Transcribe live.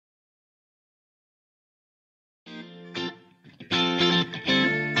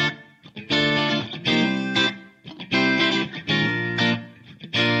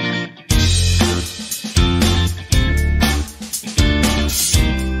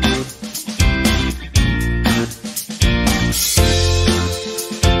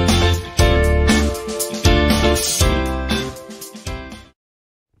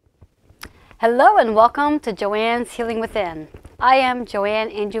Hello and welcome to Joanne's Healing Within. I am Joanne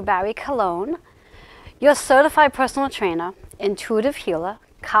Angel Barry Cologne, your certified personal trainer, intuitive healer,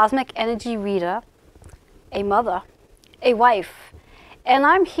 cosmic energy reader, a mother, a wife, and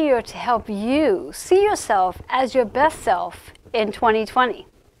I'm here to help you see yourself as your best self in 2020.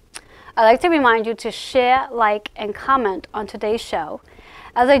 I'd like to remind you to share, like, and comment on today's show,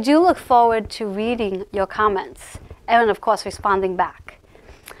 as I do look forward to reading your comments and, of course, responding back.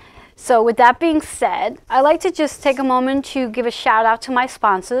 So with that being said, I'd like to just take a moment to give a shout out to my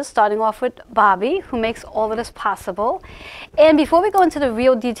sponsors, starting off with Bobby, who makes all of this possible. And before we go into the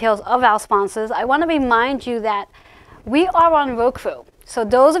real details of our sponsors, I want to remind you that we are on Roku. So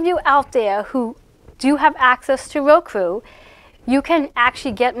those of you out there who do have access to Roku, you can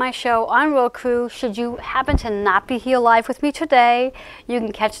actually get my show on Roku. Should you happen to not be here live with me today, you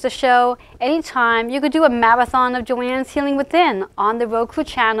can catch the show anytime. You could do a marathon of Joanne's Healing Within on the Roku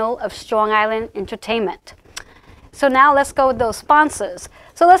channel of Strong Island Entertainment. So now let's go with those sponsors.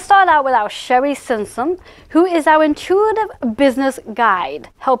 So let's start out with our Sherry Simpson, who is our intuitive business guide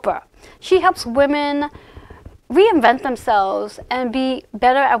helper. She helps women reinvent themselves and be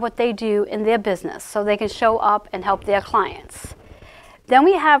better at what they do in their business so they can show up and help their clients. Then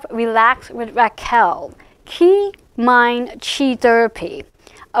we have Relax with Raquel, Key Mind Chi Therapy,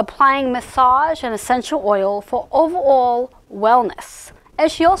 applying massage and essential oil for overall wellness.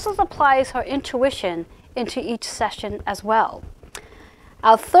 And she also applies her intuition into each session as well.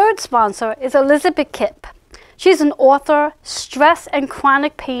 Our third sponsor is Elizabeth Kipp. She's an author, stress and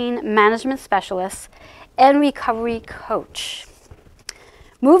chronic pain management specialist, and recovery coach.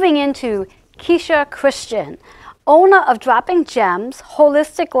 Moving into Keisha Christian, owner of Dropping Gems,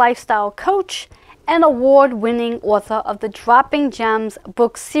 holistic lifestyle coach, and award-winning author of the Dropping Gems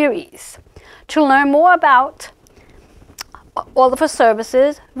book series. To learn more about all of her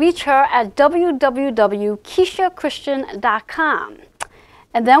services, reach her at www.keishachristian.com.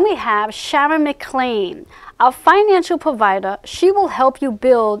 And then we have Sharon McLean, our financial provider. She will help you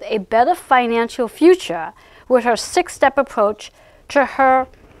build a better financial future with her 6-step approach to her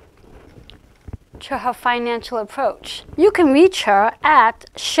financial approach. You can reach her at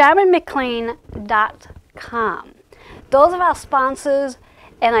sharonmclean.com. Those are our sponsors,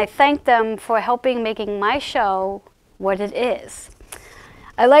 and I thank them for helping making my show what it is.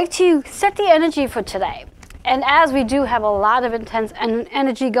 I'd like to set the energy for today. And as we do have a lot of intense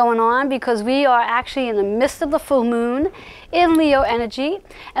energy going on, because we are actually in the midst of the full moon in Leo energy,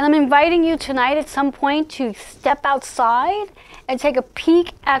 and I'm inviting you tonight at some point to step outside and take a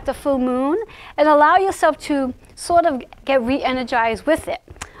peek at the full moon and allow yourself to sort of get re-energized with it.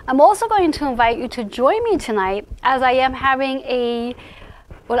 I'm also going to invite you to join me tonight as I am having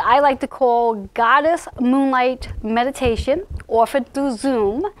what I like to call Goddess Moonlight Meditation, offered through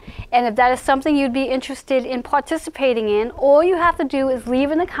Zoom. And if that is something you'd be interested in participating in, all you have to do is leave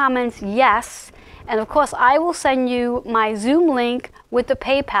in the comments yes, and of course I will send you my Zoom link with the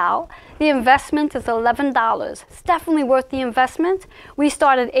PayPal. The investment is $11. It's definitely worth the investment. We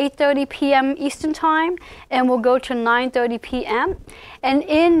start at 8:30 p.m. Eastern Time and we'll go to 9:30 p.m. And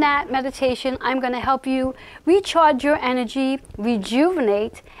in that meditation, I'm going to help you recharge your energy,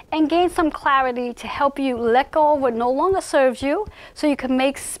 rejuvenate, and gain some clarity to help you let go of what no longer serves you so you can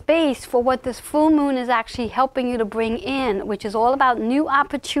make space for what this full moon is actually helping you to bring in, which is all about new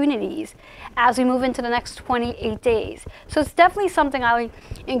opportunities as we move into the next 28 days. So it's definitely something I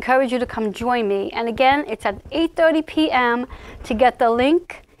encourage you to come join me. And again, it's at 8:30 p.m. To get the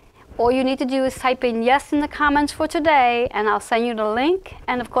link, all you need to do is type in yes in the comments for today, and I'll send you the link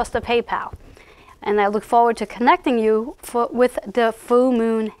and, of course, the PayPal. And I look forward to connecting you with the full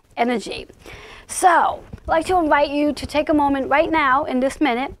moon energy. So I'd like to invite you to take a moment right now in this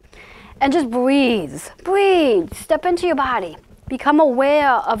minute and just breathe. Breathe. Step into your body. Become aware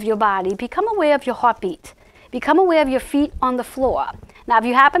of your body. Become aware of your heartbeat. Become aware of your feet on the floor. Now, if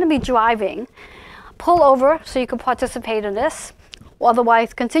you happen to be driving, pull over so you can participate in this.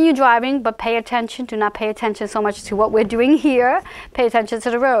 Otherwise, continue driving, but pay attention. Do not pay attention so much to what we're doing here. Pay attention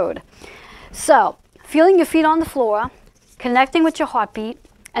to the road. So, feeling your feet on the floor, connecting with your heartbeat,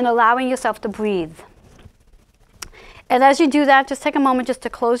 and allowing yourself to breathe. And as you do that, just take a moment just to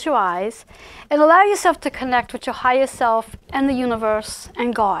close your eyes and allow yourself to connect with your higher self and the universe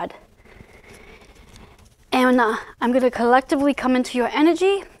and God. And I'm going to collectively come into your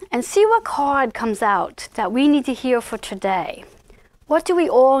energy and see what card comes out that we need to hear for today. What do we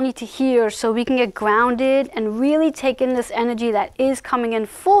all need to hear so we can get grounded and really take in this energy that is coming in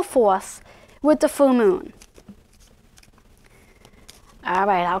full force with the full moon? All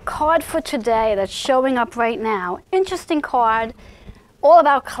right, our card for today that's showing up right now. Interesting card, all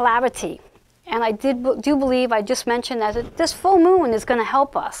about clarity. And I do believe, I just mentioned that this full moon is going to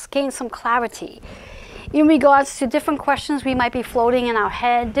help us gain some clarity in regards to different questions we might be floating in our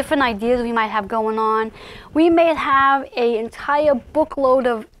head, different ideas we might have going on. We may have an entire bookload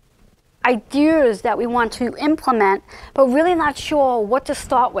of ideas that we want to implement, but really not sure what to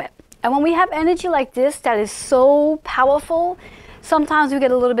start with. And when we have energy like this that is so powerful, sometimes we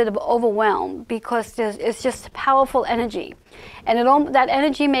get a little bit of overwhelmed because it's just powerful energy. And that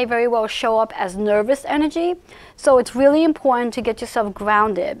energy may very well show up as nervous energy. So it's really important to get yourself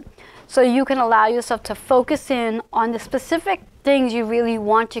grounded so you can allow yourself to focus in on the specific things you really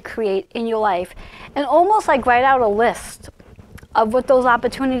want to create in your life, and almost like write out a list of what those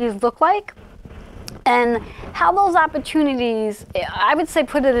opportunities look like and how those opportunities, I would say,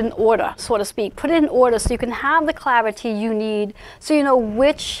 put it in order, so to speak. Put it in order so you can have the clarity you need, so you know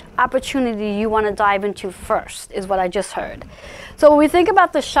which opportunity you want to dive into first, is what I just heard. So when we think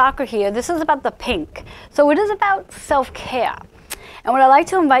about the chakra here, this is about the pink. So it is about self-care. And what I'd like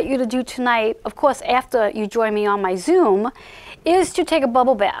to invite you to do tonight, of course, after you join me on my Zoom, is to take a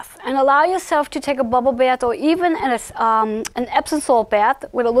bubble bath and allow yourself to take a bubble bath, or even an Epsom salt bath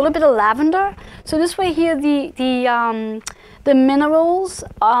with a little bit of lavender. So this way here, the minerals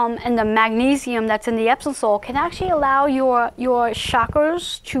and the magnesium that's in the Epsom salt can actually allow your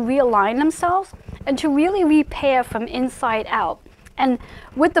chakras to realign themselves and to really repair from inside out. And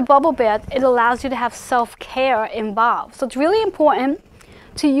with the bubble bath, it allows you to have self-care involved. So it's really important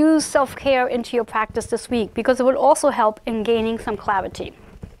to use self-care into your practice this week, because it would also help in gaining some clarity.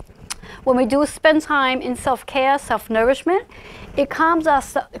 When we do spend time in self-care, self-nourishment, it calms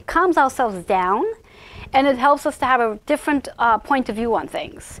ourselves down, and it helps us to have a different point of view on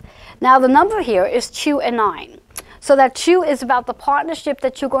things. Now the number here is 2 and 9. So that 2 is about the partnership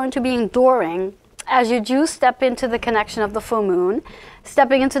that you're going to be enduring as you do step into the connection of the full moon,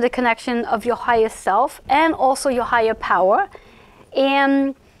 stepping into the connection of your highest self and also your higher power,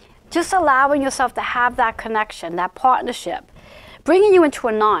 and just allowing yourself to have that connection, that partnership, bringing you into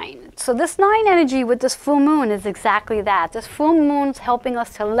a 9. So this 9 energy with this full moon is exactly that. This full moon's helping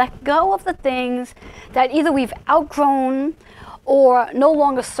us to let go of the things that either we've outgrown or no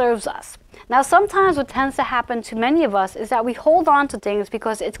longer serves us. Now sometimes what tends to happen to many of us is that we hold on to things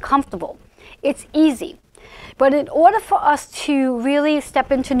because it's comfortable, it's easy. But in order for us to really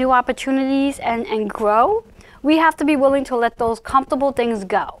step into new opportunities and grow, we have to be willing to let those comfortable things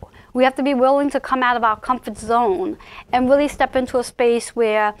go. We have to be willing to come out of our comfort zone and really step into a space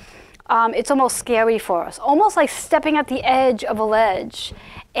where it's almost scary for us, almost like stepping at the edge of a ledge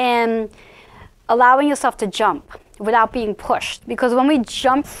and allowing yourself to jump without being pushed. Because when we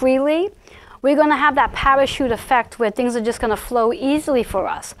jump freely, we're going to have that parachute effect where things are just going to flow easily for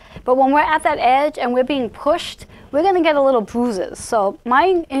us. But when we're at that edge and we're being pushed, we're going to get a little bruises. So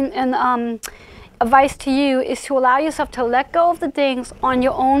my advice to you is to allow yourself to let go of the things on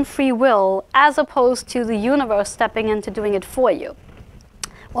your own free will, as opposed to the universe stepping into doing it for you.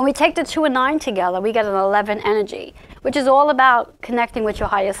 When we take the 2 and 9 together, we get an 11 energy, which is all about connecting with your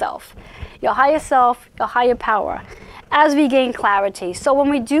higher self, your higher power, as we gain clarity. So when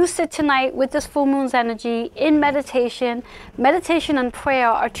we do sit tonight with this full moon's energy in meditation, meditation and prayer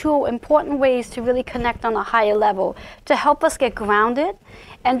are 2 important ways to really connect on a higher level, to help us get grounded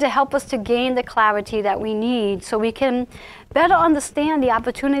and to help us to gain the clarity that we need, so we can better understand the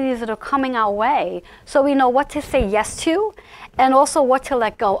opportunities that are coming our way, so we know what to say yes to and also what to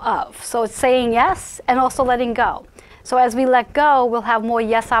let go of. So it's saying yes and also letting go. So as we let go, we'll have more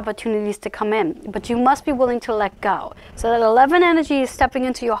yes opportunities to come in. But you must be willing to let go. So that 11 energy is stepping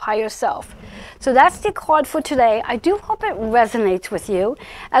into your higher self. So that's the card for today. I do hope it resonates with you,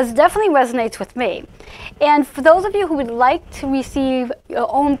 as it definitely resonates with me. And for those of you who would like to receive your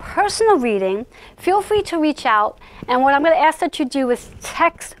own personal reading, feel free to reach out. And what I'm going to ask that you do is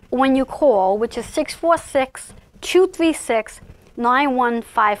text when you call, which is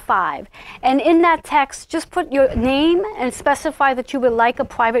 646-236-9155. And in that text, just put your name and specify that you would like a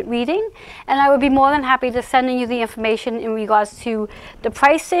private reading, and I would be more than happy to send you the information in regards to the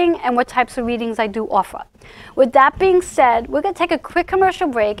pricing and what types of readings I do offer. With that being said, we're going to take a quick commercial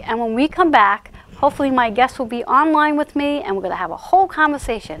break, and when we come back, hopefully my guest will be online with me and we're going to have a whole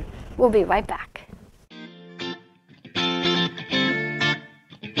conversation. We'll be right back.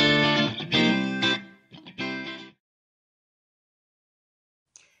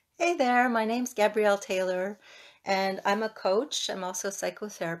 Hey there, my name's Gabrielle Taylor, and I'm a coach. I'm also a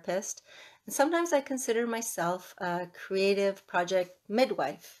psychotherapist, and sometimes I consider myself a creative project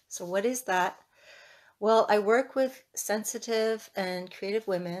midwife. So what is that? Well, I work with sensitive and creative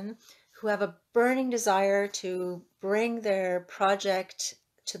women who have a burning desire to bring their project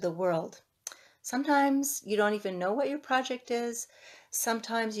to the world. Sometimes you don't even know what your project is.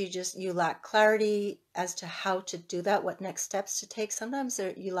 Sometimes you lack clarity as to how to do that, what next steps to take. Sometimes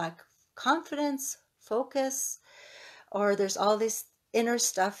you lack confidence, focus, or there's all this inner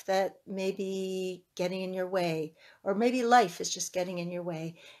stuff that may be getting in your way, or maybe life is just getting in your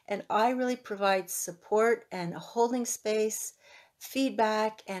way. And I really provide support and a holding space,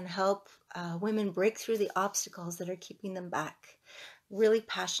 feedback, and help women break through the obstacles that are keeping them back. Really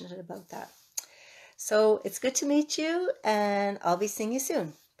passionate about that. So it's good to meet you, and I'll be seeing you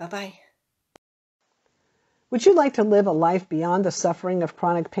soon. Bye-bye. Would you like to live a life beyond the suffering of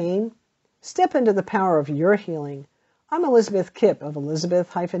chronic pain? Step into the power of your healing. I'm Elizabeth Kipp of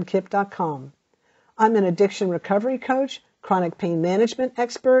elizabeth-kipp.com. I'm an addiction recovery coach, chronic pain management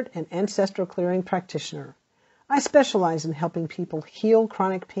expert, and ancestral clearing practitioner. I specialize in helping people heal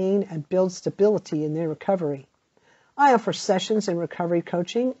chronic pain and build stability in their recovery. I offer sessions in recovery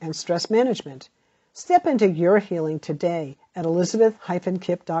coaching and stress management. Step into your healing today at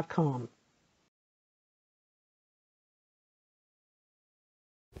elizabeth-kipp.com.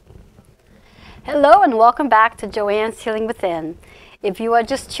 Hello and welcome back to Joanne's Healing Within. If you are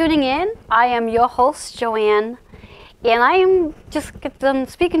just tuning in, I am your host, Joanne, and I am just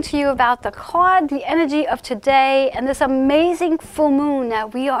speaking to you about the card, the energy of today, and this amazing full moon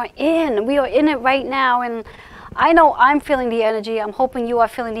that we are in. We are in it right now, and I know I'm feeling the energy. I'm hoping you are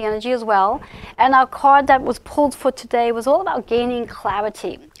feeling the energy as well. And our card that was pulled for today was all about gaining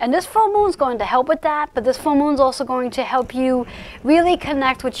clarity. And this full moon is going to help with that, but this full moon is also going to help you really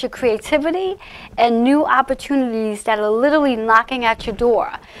connect with your creativity and new opportunities that are literally knocking at your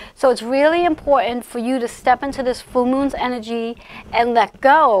door. So it's really important for you to step into this full moon's energy and let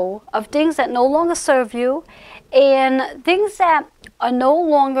go of things that no longer serve you and things that are no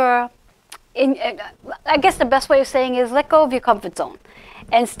longer I guess the best way of saying is let go of your comfort zone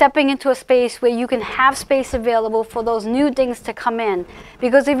and stepping into a space where you can have space available for those new things to come in.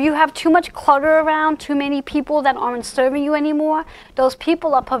 Because if you have too much clutter around, too many people that aren't serving you anymore, those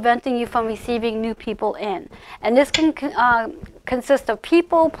people are preventing you from receiving new people in. And this can consist of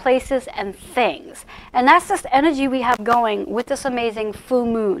people, places, and things. And that's just energy we have going with this amazing full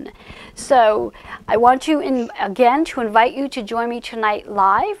moon. So I want you, again, to invite you to join me tonight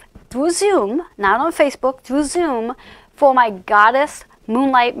live through Zoom, not on Facebook, through Zoom, for my Goddess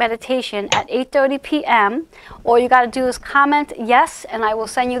Moonlight Meditation at 8:30 p.m. All you got to do is comment yes, and I will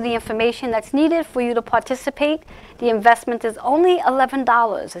send you the information that's needed for you to participate. The investment is only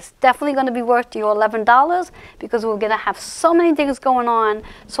 $11. It's definitely going to be worth your $11 because we're going to have so many things going on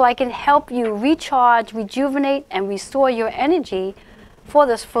so I can help you recharge, rejuvenate, and restore your energy for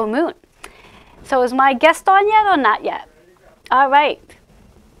this full moon. So is my guest on yet or not yet? All right.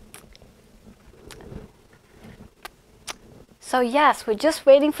 So yes, we're just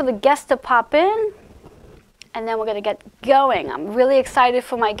waiting for the guest to pop in, and then we're going to get going. I'm really excited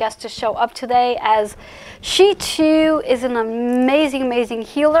for my guest to show up today, as she too is an amazing, amazing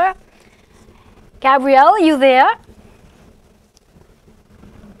healer. Gabrielle, you there?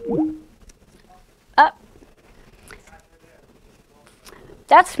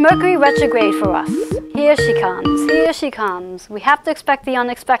 That's Mercury retrograde for us. Here she comes, here she comes. We have to expect the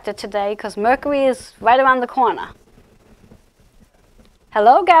unexpected today because Mercury is right around the corner.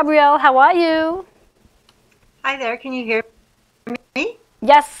 Hello, Gabrielle. How are you? Hi there. Can you hear me?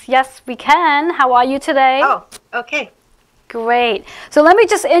 Yes, yes, we can. How are you today? Oh, okay. Great. So let me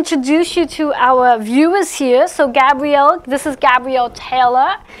just introduce you to our viewers here. So Gabrielle, this is Gabrielle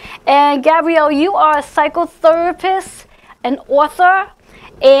Taylor. And Gabrielle, you are a psychotherapist, an author,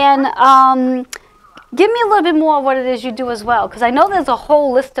 and give me a little bit more of what it is you do as well, because I know there's a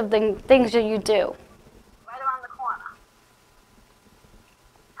whole list of things that you do.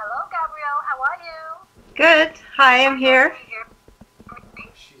 Good. Hi, I'm here.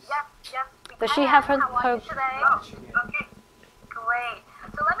 Does she have her... Okay, great.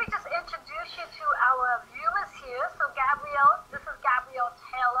 So let me just introduce you to our viewers here. So Gabrielle, this is Gabrielle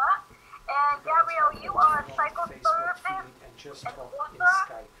Taylor. And Gabrielle, you are a psychotherapist, an author,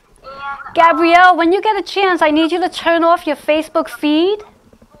 and... Gabrielle, when you get a chance, I need you to turn off your Facebook feed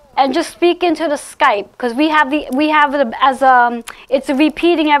and just speak into the Skype, because we have it as it's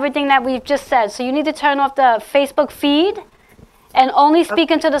repeating everything that we've just said. So you need to turn off the Facebook feed and only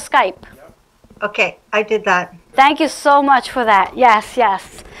speak into the Skype. Okay, I did that. Thank you so much for that. Yes,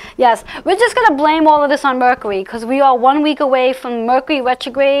 yes, yes. We're just going to blame all of this on Mercury because we are 1 week away from Mercury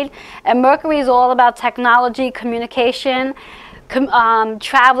retrograde, and Mercury is all about technology, communication,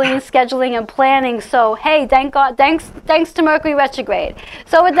 traveling, scheduling, and planning. So hey, thank God, thanks to Mercury retrograde.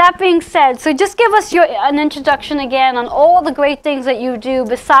 So with that being said, so just give us an introduction again on all the great things that you do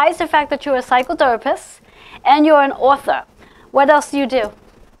besides the fact that you're a psychotherapist and you're an author. What else do you do?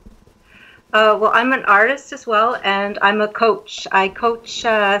 Well, I'm an artist as well, and I'm a coach. I coach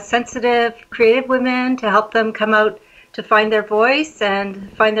sensitive, creative women to help them come out to find their voice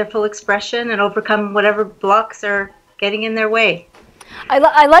and find their full expression and overcome whatever blocks are getting in their way.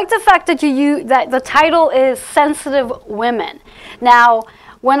 I like the fact that that the title is Sensitive Women. Now,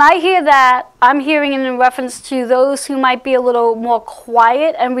 when I hear that, I'm hearing it in reference to those who might be a little more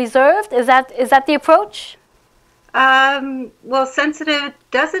quiet and reserved. Is that the approach? Well, sensitive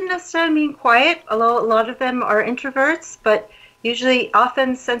doesn't necessarily mean quiet, although a lot of them are introverts, but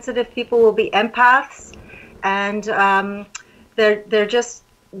often sensitive people will be empaths, and they're just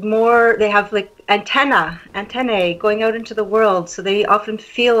more, they have like antennae going out into the world, so they often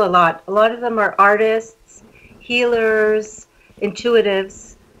feel a lot. A lot of them are artists, healers,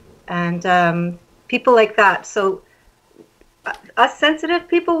 intuitives, and people like that. So us sensitive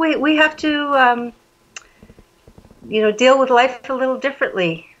people, we have to deal with life a little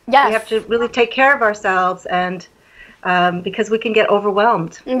differently. Yes. We have to really take care of ourselves, and because we can get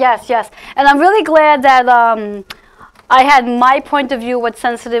overwhelmed. Yes, yes. And I'm really glad that I had my point of view what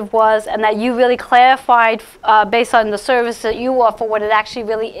sensitive was, and that you really clarified based on the service that you offer what it actually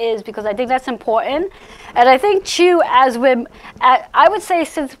really is, because I think that's important. And I think too, I would say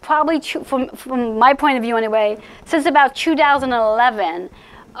since probably from my point of view anyway, since about 2011,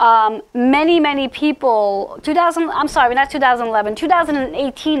 many people,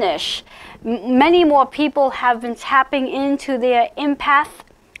 2018-ish, many more people have been tapping into their empath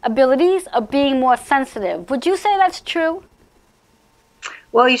abilities of being more sensitive. Would you say that's true?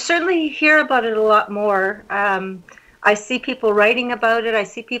 Well, you certainly hear about it a lot more. I see people writing about it. I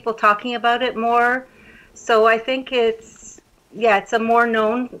see people talking about it more. So I think it's a more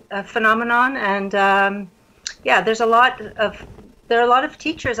known phenomenon. And there are a lot of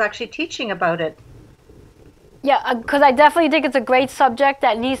teachers actually teaching about it. Yeah, because I definitely think it's a great subject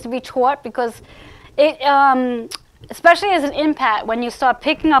that needs to be taught, because it, especially as an empath, when you start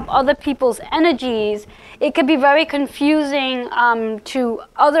picking up other people's energies, it can be very confusing to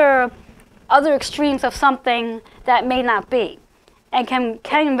other extremes of something that may not be, and can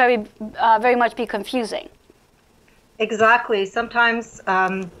very much be confusing. Exactly. Sometimes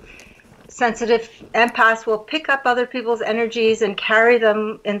sensitive empaths will pick up other people's energies and carry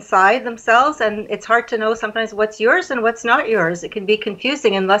them inside themselves, and it's hard to know sometimes what's yours and what's not yours. It can be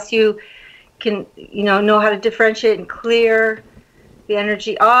confusing unless you can know how to differentiate and clear the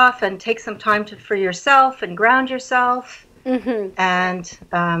energy off and take some time for yourself and ground yourself. Mm-hmm. And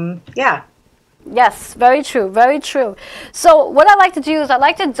Yes, very true, very true. So what I like to do is I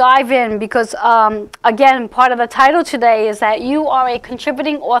like to dive in, because again, part of the title today is that you are a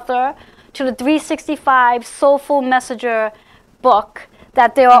contributing author to the 365 Soulful Messenger book,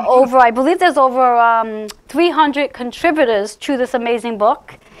 that there are I believe there's over 300 contributors to this amazing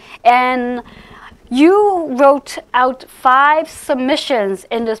book. And you wrote out 5 submissions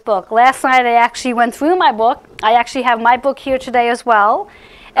in this book. Last night I actually went through my book. I actually have my book here today as well.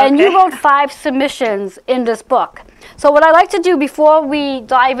 And you wrote 5 submissions in this book. So what I like to do before we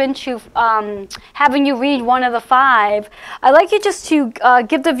dive into having you read one of the 5, I like you just to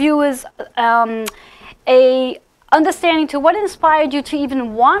give the viewers a understanding to what inspired you to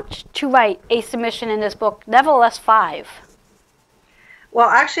even want to write a submission in this book, nevertheless 5. Well,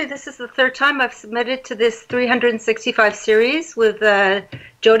 actually, this is the 3rd time I've submitted to this 365 series with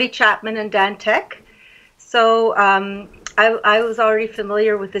Jody Chapman and Dan Tech. So I was already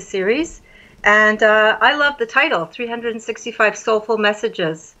familiar with the series, and I love the title, 365 Soulful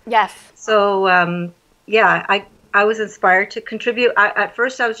Messages. Yes. So, I was inspired to contribute. At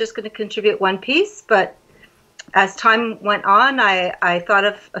first, I was just going to contribute 1 piece, but as time went on, I thought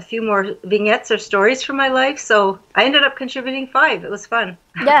of a few more vignettes or stories from my life, so I ended up contributing 5. It was fun.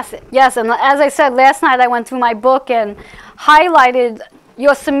 Yes, yes, and as I said, last night I went through my book and highlighted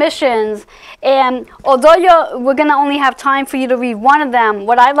your submissions, and although we're going to only have time for you to read one of them,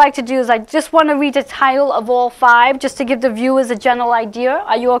 what I'd like to do is I just want to read the title of all 5 just to give the viewers a general idea.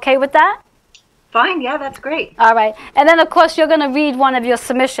 Are you okay with that? Fine, yeah, that's great. All right, and then of course you're going to read one of your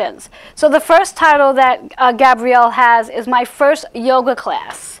submissions. So the first title that Gabrielle has is My First Yoga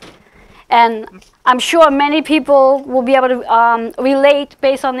Class. And I'm sure many people will be able to relate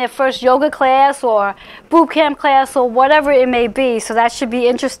based on their first yoga class or boot camp class or whatever it may be. So that should be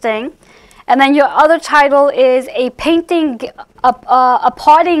interesting. And then your other title is a painting, a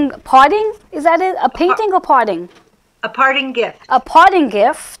parting, is that it? A painting or parting? A parting gift. A parting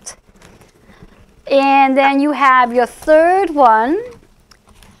gift. And then you have your third one,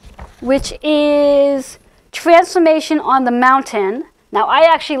 which is Transformation on the Mountain. Now,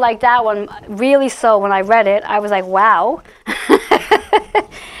 I actually like that one really so when I read it. I was like, wow.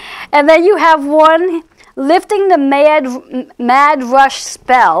 And then you have one, Lifting the Mad Rush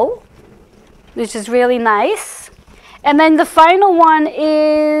Spell, which is really nice. And then the final one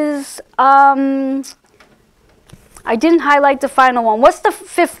is, I didn't highlight the final one. What's the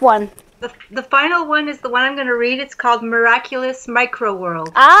fifth one? The final one is the one I'm going to read. It's called Miraculous Micro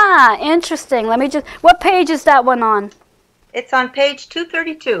World. Ah, interesting. Let me just, what page is that one on? It's on page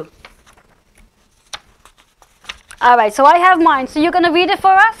 232. All right, so I have mine. So you're going to read it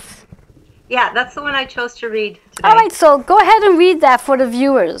for us? Yeah, that's the one I chose to read today. All right, so go ahead and read that for the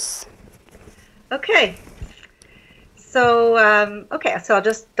viewers. Okay. So, so I'll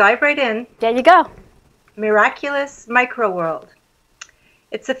just dive right in. There you go. Miraculous Micro World.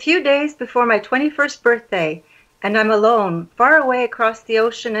 It's a few days before my 21st birthday, and I'm alone, far away across the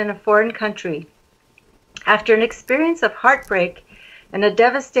ocean in a foreign country. After an experience of heartbreak and a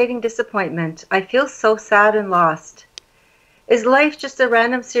devastating disappointment, I feel so sad and lost. Is life just a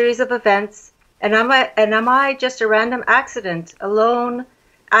random series of events, and am I just a random accident, a lone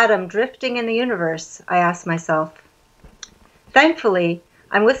atom drifting in the universe? I ask myself. Thankfully,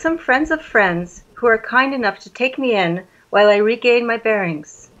 I'm with some friends of friends who are kind enough to take me in while I regain my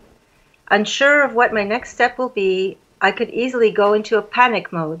bearings. Unsure of what my next step will be, I could easily go into a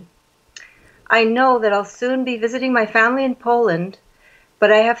panic mode. I know that I'll soon be visiting my family in Poland,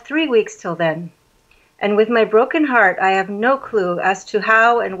 but I have 3 weeks till then. And with my broken heart, I have no clue as to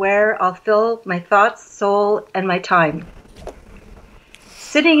how and where I'll fill my thoughts, soul, and my time.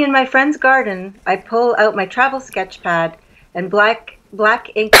 Sitting in my friend's garden, I pull out my travel sketch pad and black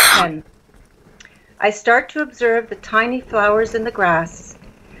ink pen. I start to observe the tiny flowers in the grass.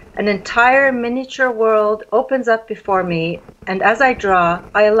 An entire miniature world opens up before me, and as I draw,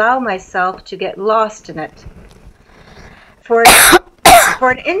 I allow myself to get lost in it. For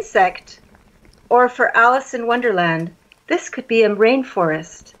an insect, or for Alice in Wonderland, this could be a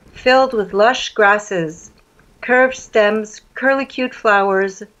rainforest filled with lush grasses, curved stems, curly-cued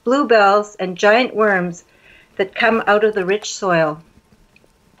flowers, bluebells, and giant worms that come out of the rich soil.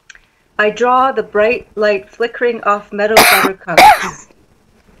 I draw the bright light flickering off meadow buttercups.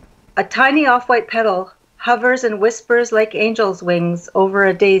 A tiny off-white petal hovers and whispers like angel's wings over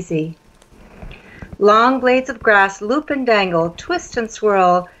a daisy. Long blades of grass loop and dangle, twist and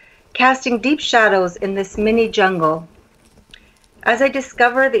swirl, casting deep shadows in this mini jungle. As I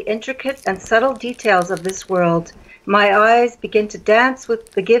discover the intricate and subtle details of this world, my eyes begin to dance with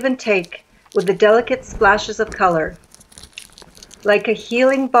the give and take, with the delicate splashes of color. Like a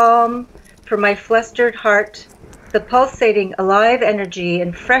healing balm for my flustered heart, the pulsating, alive energy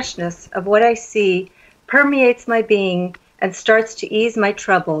and freshness of what I see permeates my being and starts to ease my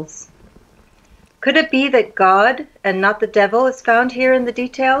troubles. Could it be that God, and not the devil, is found here in the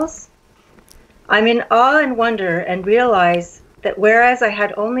details? I'm in awe and wonder and realize that whereas I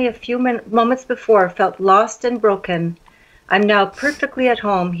had only a few moments before felt lost and broken, I'm now perfectly at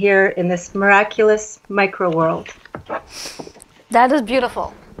home here in this miraculous micro world. That is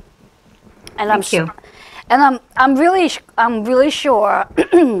beautiful. And Thank you. And I'm really sure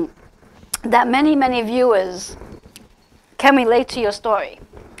that many viewers can relate to your story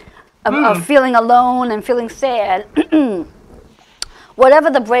of feeling alone and feeling sad, whatever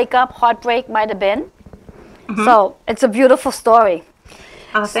the breakup, heartbreak might have been. So it's a beautiful story.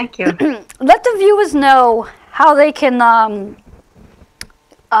 Oh, thank you. Let the viewers know how they can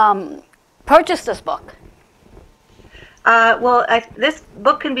purchase this book. This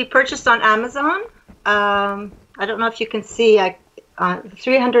book can be purchased on Amazon. I don't know if you can see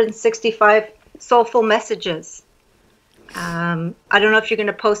 365 soulful messages. I don't know if you're going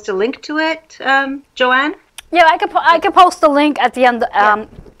to post a link to it, Joanne. Yeah, I could post the link at the end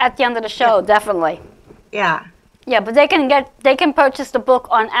of the show, definitely. Yeah. Yeah, but they can purchase the book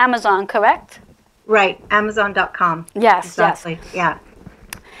on Amazon, correct? Right, Amazon.com. Yes, exactly. Yes. Yeah.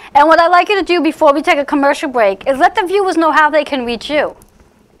 And what I'd like you to do before we take a commercial break is let the viewers know how they can reach you.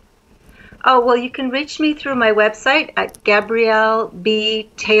 Oh, well, you can reach me through my website at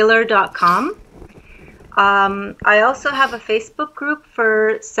GabrielleBTaylor.com. I also have a Facebook group for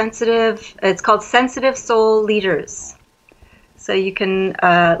it's called Sensitive Soul Leaders. So you can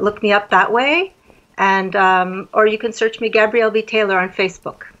look me up that way, and or you can search me Gabrielle B. Taylor on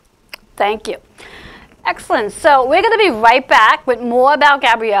Facebook. Thank you. Excellent. So we're going to be right back with more about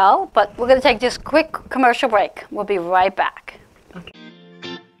Gabrielle, but we're going to take this quick commercial break. We'll be right back. Okay.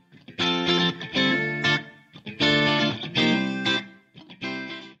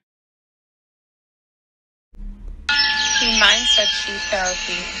 Mindset Chi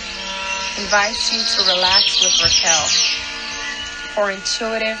Therapy invites you to relax with Raquel for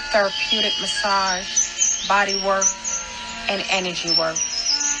intuitive therapeutic massage, body work, and energy work.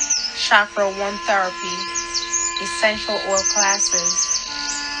 Chakra 1 therapy, essential oil classes,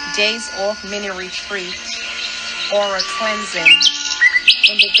 days off mini retreat, aura cleansing,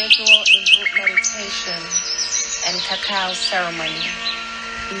 individual and group meditation, and cacao ceremony.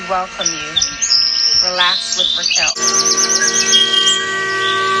 We welcome you. Relax with Raquel.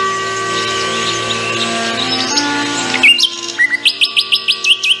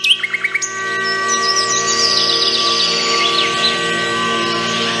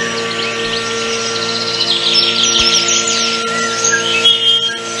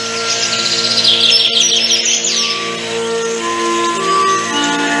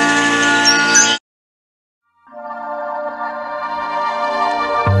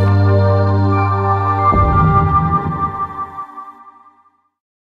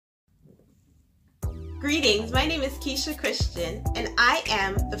 Greetings, my name is Keisha Christian, and I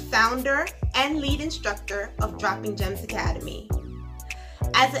am the founder and lead instructor of Dropping Gems Academy.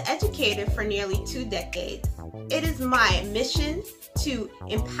 As an educator for nearly 2 decades, it is my mission to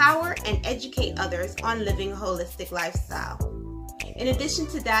empower and educate others on living a holistic lifestyle. In addition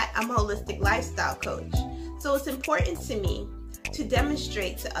to that, I'm a holistic lifestyle coach, so it's important to me to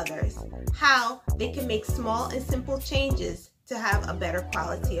demonstrate to others how they can make small and simple changes to have a better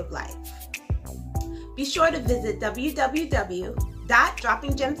quality of life. Be sure to visit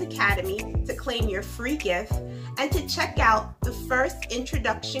www.droppinggemsacademy to claim your free gift and to check out the first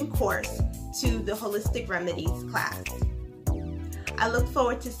introduction course to the Holistic Remedies class. I look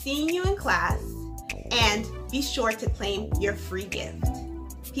forward to seeing you in class, and be sure to claim your free gift.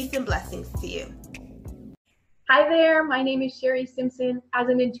 Peace and blessings to you. Hi there, my name is Sherry Simpson. As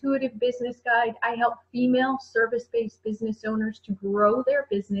an intuitive business guide, I help female service-based business owners to grow their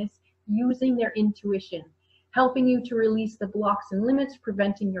business using their intuition, helping you to release the blocks and limits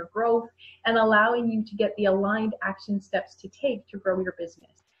preventing your growth, and allowing you to get the aligned action steps to take to grow your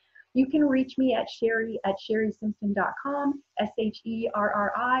business. You can reach me at sherry@sherrysimpson.com,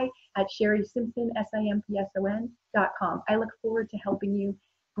 SHERRI @sherrysimpson.com. I look forward to helping you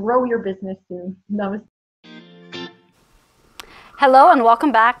grow your business soon. Namaste. Hello and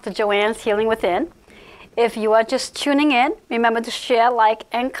welcome back to Joanne's Healing Within. If you are just tuning in, remember to share, like,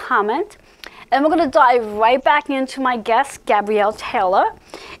 and comment. And we're going to dive right back into my guest, Gabrielle Taylor.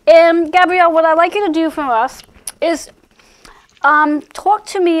 And Gabrielle, what I'd like you to do for us is talk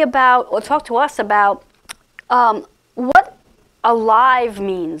to us about what alive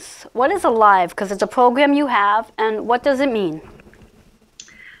means. What is alive? Because it's a program you have, and what does it mean?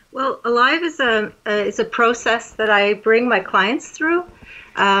 Well, Alive is a process that I bring my clients through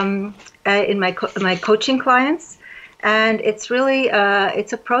in my coaching clients, and it's really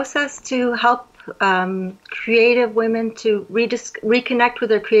it's a process to help creative women to reconnect with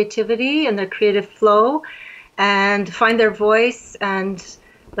their creativity and their creative flow, and find their voice and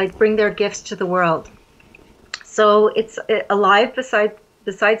like bring their gifts to the world. So it's Alive.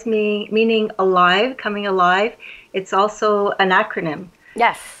 Besides me meaning alive, coming alive, it's also an acronym.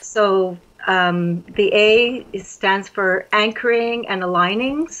 Yes. So the A stands for anchoring and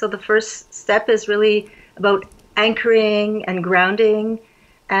aligning. So the first step is really about anchoring and grounding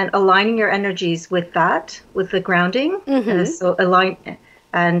and aligning your energies with that, with the grounding. So aligning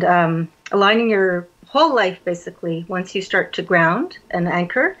your whole life, basically, once you start to ground and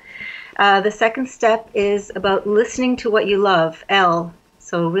anchor. The second step is about listening to what you love, L.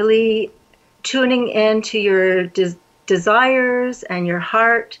 So really tuning into your desires and your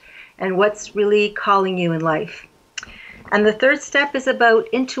heart and what's really calling you in life. And the third step is about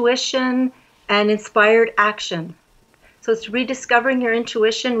intuition and inspired action. So it's rediscovering your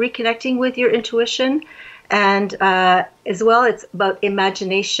intuition, reconnecting with your intuition, and as well it's about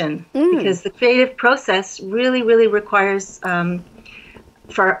imagination, because the creative process really, really requires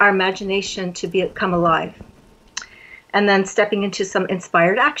for our imagination to become alive. And then stepping into some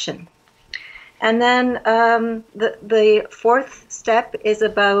inspired action. And then the fourth step is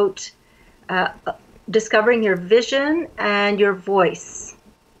about discovering your vision and your voice.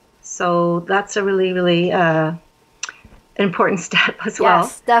 So that's a really, really important step as well.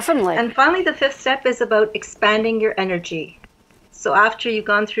 Yes, definitely. And finally, the fifth step is about expanding your energy. So after you've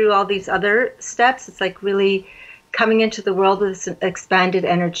gone through all these other steps, it's like really coming into the world with an expanded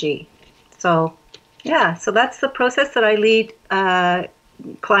energy. So yeah, so that's the process that I lead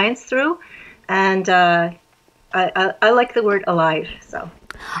clients through. And I like the word alive. So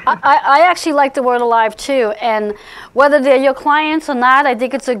I actually like the word alive too. And whether they're your clients or not, I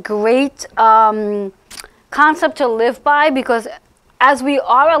think it's a great concept to live by, because as we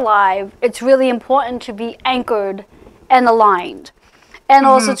are alive, it's really important to be anchored and aligned, and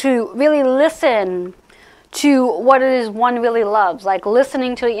also to really listen to what it is one really loves, like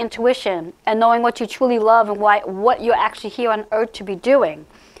listening to the intuition and knowing what you truly love and what you're actually here on earth to be doing.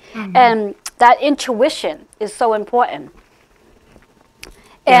 And that intuition is so important.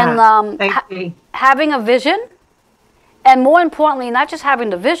 And having a vision, and more importantly, not just having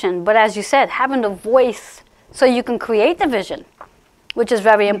the vision, but as you said, having the voice so you can create the vision, which is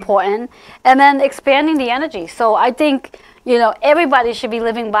very important. And then expanding the energy. So I think, you know, everybody should be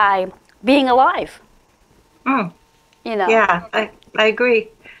living by being alive. You know. Yeah, I agree.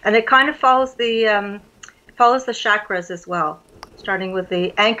 And it kind of follows the chakras as well. Starting with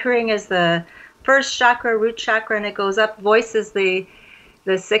the anchoring as the first chakra, root chakra, and it goes up. Voice is the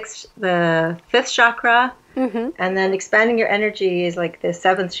fifth chakra, and then expanding your energy is like the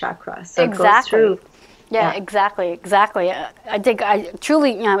seventh chakra. So it goes through. Yeah, exactly. I think I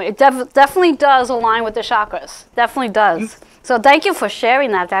truly, you know, it definitely does align with the chakras. Definitely does. So thank you for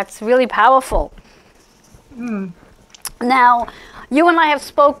sharing that. That's really powerful. Now, you and I have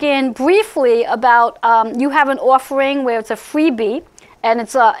spoken briefly about, you have an offering where it's a freebie, and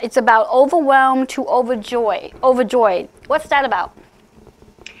it's about overwhelmed to overjoyed. What's that about?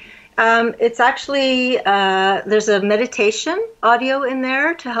 It's actually, there's a meditation audio in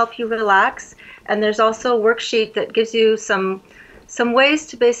there to help you relax, and there's also a worksheet that gives you some ways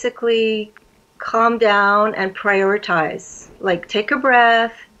to basically calm down and prioritize. Like take a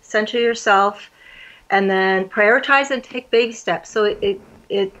breath, center yourself, and then prioritize and take baby steps. So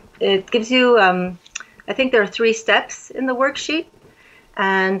it gives you, I think there are 3 steps in the worksheet.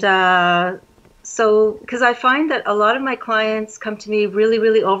 And so, because I find that a lot of my clients come to me really,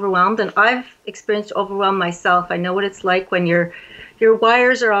 really overwhelmed, and I've experienced overwhelm myself. I know what it's like when your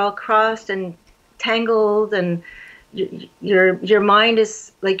wires are all crossed and tangled, and your mind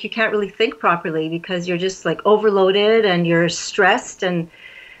is like, you can't really think properly because you're just like overloaded and you're stressed, and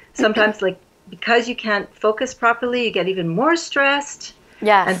sometimes like, because you can't focus properly, you get even more stressed.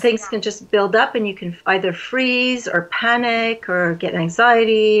 Yes. And things can just build up, and you can either freeze or panic or get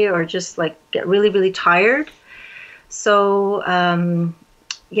anxiety or just like get really, really tired. So,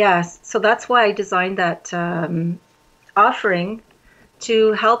 so that's why I designed that offering,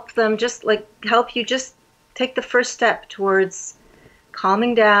 to help them, just like help you just take the first step towards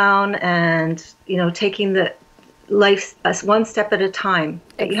calming down and, you know, taking the life as one step at a time.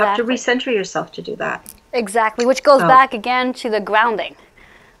 But you have to recenter yourself to do that. Exactly, which goes back again to the grounding.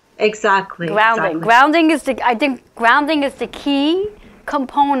 Exactly. Grounding is I think grounding is the key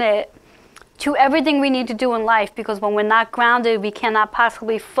component to everything we need to do in life, because when we're not grounded, we cannot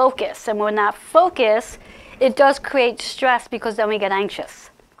possibly focus. And when we're not focused, it does create stress, because then we get anxious.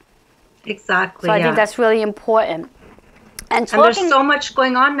 Exactly. So I think that's really important. And there's so much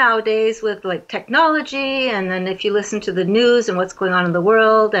going on nowadays with like technology, and then if you listen to the news and what's going on in the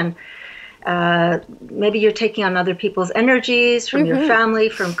world, and maybe you're taking on other people's energies from your family,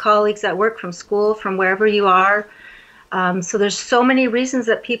 from colleagues at work, from school, from wherever you are. So there's so many reasons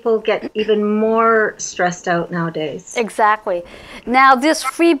that people get even more stressed out nowadays. Exactly. Now, this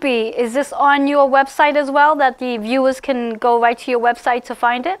freebie, is this on your website as well, that the viewers can go right to your website to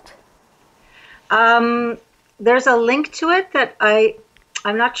find it? There's a link to it that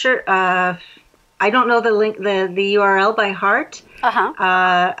I'm not sure. I don't know the link, the URL by heart.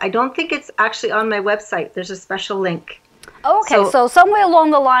 I don't think it's actually on my website. There's a special link. Okay, so somewhere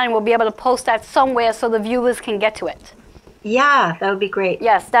along the line we'll be able to post that somewhere so the viewers can get to it. Yeah, that would be great.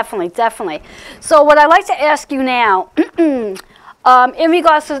 Yes, definitely. So what I'd like to ask you now, in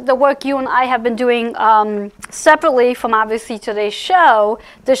regards to the work you and I have been doing separately from obviously today's show,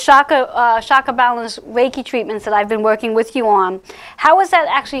 the chakra balance Reiki treatments that I've been working with you on, how has that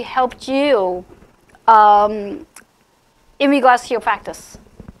actually helped you in regards to your practice?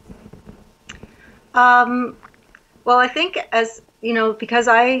 Well, I think, as you know, because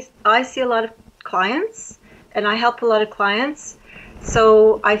I see a lot of clients and I help a lot of clients,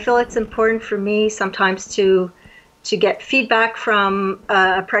 so I feel it's important for me sometimes to get feedback from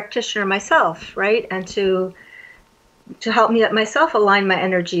a practitioner myself, right? And to help me myself align my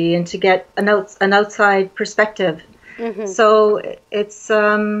energy and to get an outside perspective. So it's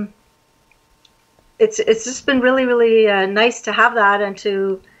just been really, really nice to have that, and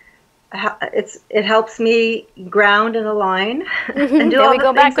it helps me ground and align and do all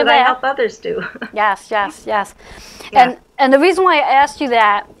the things that I help others do. Yes. Yeah. And the reason why I asked you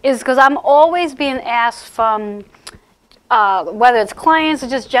that is because I'm always being asked from whether it's clients or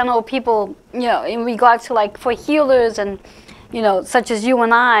just general people, you know, in regards to like for healers and, such as you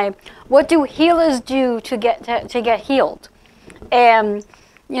and I, what do healers do to get healed? And,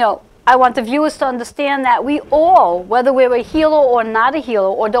 I want the viewers to understand that we all, whether we're a healer or not a healer,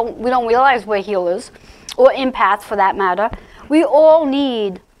 or we don't realize we're healers, or empaths for that matter, we all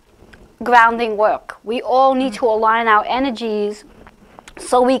need grounding work. We all need to align our energies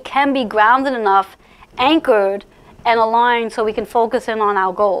so we can be grounded enough, anchored, and aligned so we can focus in on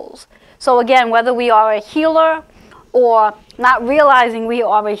our goals. So again, whether we are a healer or not realizing we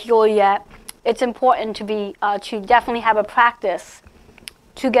are a healer yet, it's important to definitely have a practice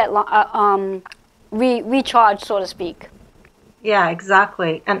to get recharged, so to speak. Yeah,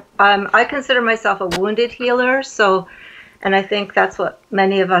 exactly. And I consider myself a wounded healer, and I think that's what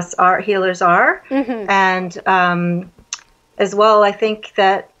many of us healers are. And as well, I think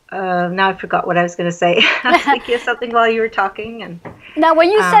that now I forgot what I was going to say. I was thinking of something while you were talking. And now,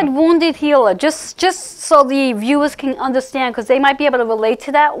 when you said wounded healer, just so the viewers can understand, because they might be able to relate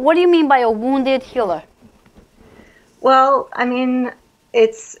to that, what do you mean by a wounded healer? Well, I mean,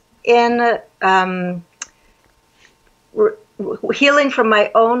 it's in healing from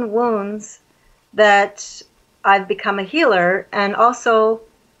my own wounds that I've become a healer, and also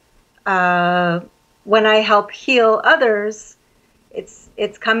when I help heal others,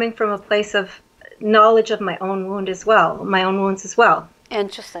 it's coming from a place of knowledge of my own wounds as well.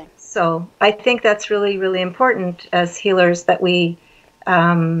 Interesting. So I think that's really, really important as healers, that we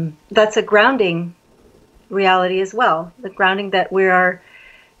that's a grounding reality as well. The grounding that we are,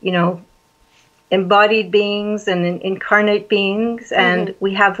 embodied beings and incarnate beings, and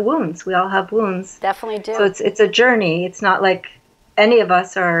we have wounds. We all have wounds. Definitely do. So it's a journey. It's not like any of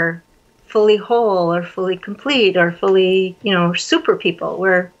us are fully whole or fully complete or fully, super people.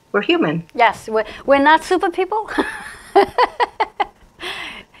 We're human. Yes, we're not super people.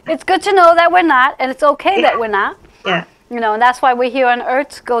 It's good to know that we're not, and it's okay that we're not. Yeah. And that's why we're here on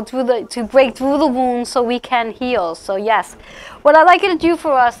Earth, to break through the wounds so we can heal. So yes, what I'd like you to do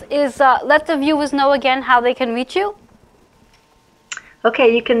for us is let the viewers know again how they can reach you.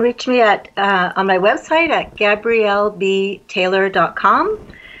 Okay, you can reach me at on my website at GabrielleBTaylor.com,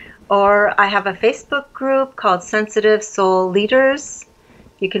 or I have a Facebook group called Sensitive Soul Leaders.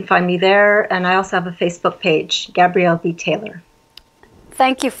 You can find me there, and I also have a Facebook page, Gabrielle B. Taylor.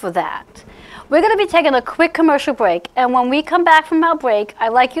 Thank you for that. We're going to be taking a quick commercial break, and when we come back from our break, I'd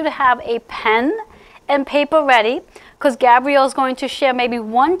like you to have a pen and paper ready, because Gabrielle is going to share maybe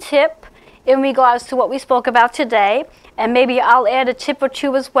one tip in regards to what we spoke about today, and maybe I'll add a tip or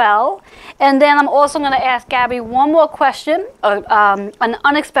two as well. And then I'm also going to ask Gabby one more question, an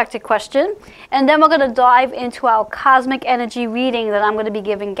unexpected question, and then we're going to dive into our cosmic energy reading that I'm going to be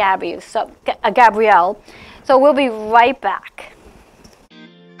giving Gabrielle. So we'll be right back.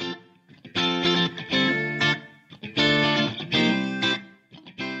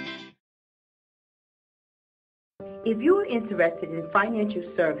 If you are interested in financial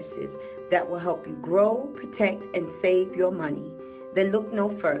services that will help you grow, protect, and save your money, then look no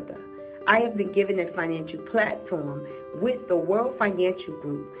further. I have been given a financial platform with the World Financial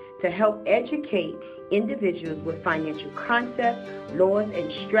Group to help educate individuals with financial concepts, laws,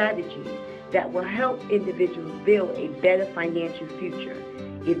 and strategies that will help individuals build a better financial future.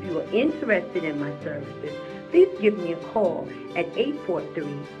 If you are interested in my services, please give me a call at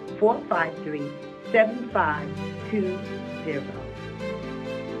 843-453-7520.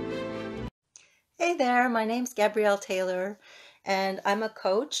 Hey there, my name's Gabrielle Taylor, and I'm a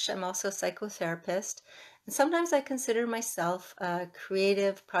coach. I'm also a psychotherapist, and sometimes I consider myself a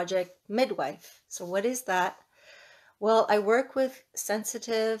creative project midwife. So what is that? Well, I work with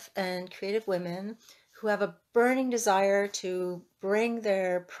sensitive and creative women who have a burning desire to bring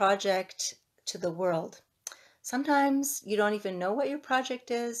their project to the world. Sometimes you don't even know what your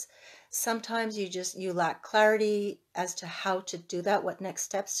project is. Sometimes you lack clarity as to how to do that, what next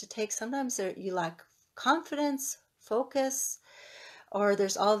steps to take. Sometimes you lack confidence, focus, or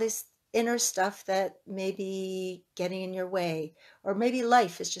there's all this inner stuff that may be getting in your way, or maybe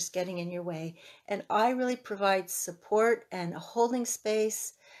life is just getting in your way. And I really provide support and a holding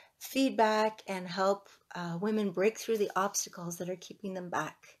space, feedback, and help women break through the obstacles that are keeping them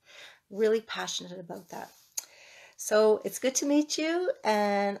back. Really passionate about that. So it's good to meet you,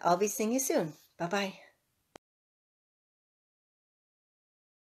 and I'll be seeing you soon. Bye-bye.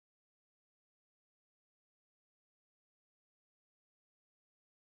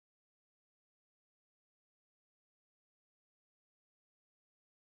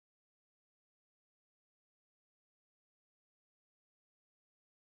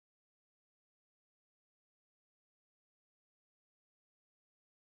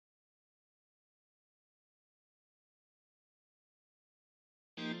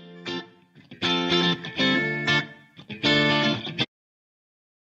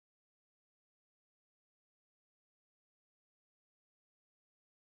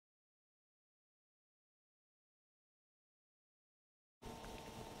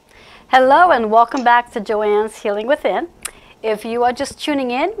 Hello and welcome back to Joanne's Healing Within. If you are just tuning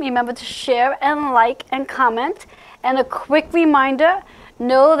in, remember to share and like and comment. And a quick reminder,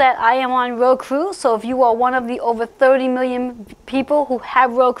 know that I am on Roku, so if you are one of the over 30 million people who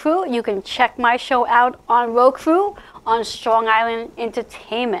have Roku, you can check my show out on Roku on Strong Island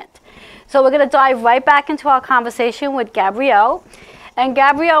Entertainment. So we're going to dive right back into our conversation with Gabrielle. And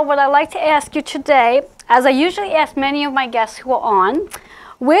Gabrielle, what I'd like to ask you today, as I usually ask many of my guests who are on,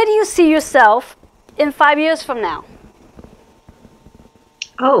 where do you see yourself in 5 years from now?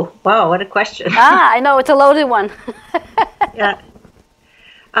 Oh, wow, what a question. I know, it's a loaded one. Yeah.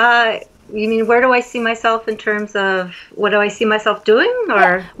 You mean, where do I see myself in terms of what do I see myself doing?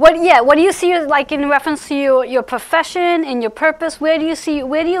 Or what do you see, like, in reference to your profession and your purpose? Where do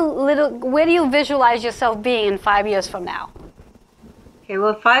you visualize yourself being in 5 years from now? Okay,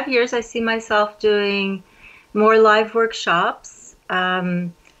 well, 5 years I see myself doing more live workshops,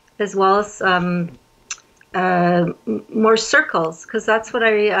 as well as more circles, because that's what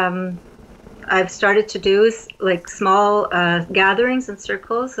I've started to do, is like small gatherings and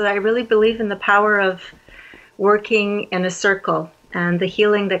circles. So I really believe in the power of working in a circle and the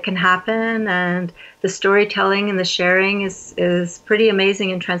healing that can happen, and the storytelling and the sharing is pretty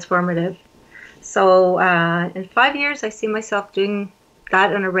amazing and transformative. So in 5 years, I see myself doing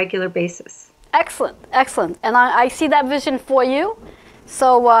that on a regular basis. Excellent, excellent, and I see that vision for you.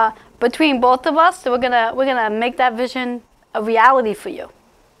 So between both of us, we're gonna make that vision a reality for you.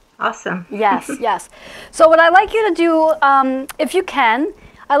 Awesome. Yes, yes. So what I'd like you to do, if you can,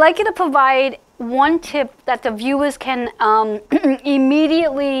 I'd like you to provide one tip that the viewers can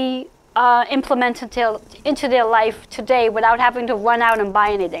immediately implement into their life today without having to run out and buy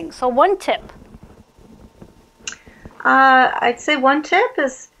anything. So one tip. I'd say one tip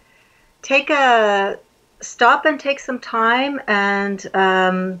is stop and take some time and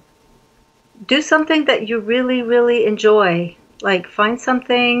do something that you really, really enjoy. Like, find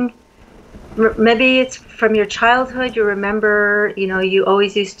something, maybe it's from your childhood. You remember, you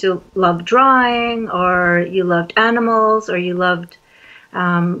always used to love drawing, or you loved animals, or you loved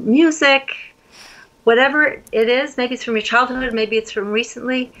music, whatever it is. Maybe it's from your childhood, maybe it's from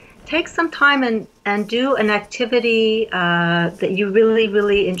recently. Take some time and do an activity that you really,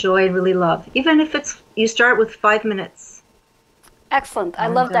 really enjoy and really love. Even if you start with 5 minutes. Excellent. I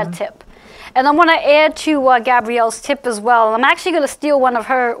love that tip. And I want to add to Gabrielle's tip as well. I'm actually going to steal one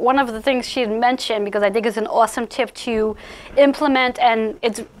of the things she had mentioned, because I think it's an awesome tip to implement, and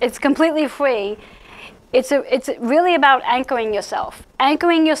it's completely free. It's really about anchoring yourself,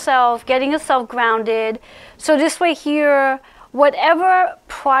 getting yourself grounded. So this way here, whatever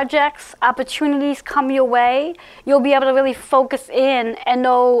projects, opportunities come your way, you'll be able to really focus in and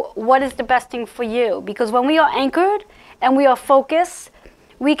know what is the best thing for you. Because when we are anchored and we are focused,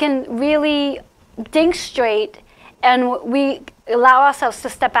 we can really think straight, and we allow ourselves to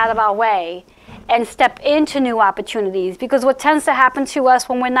step out of our way and step into new opportunities. Because what tends to happen to us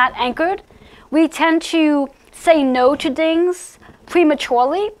when we're not anchored, we tend to say no to things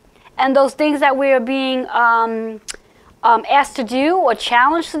prematurely, and those things that we're being asked to do or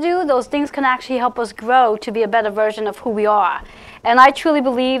challenged to do, those things can actually help us grow to be a better version of who we are. And I truly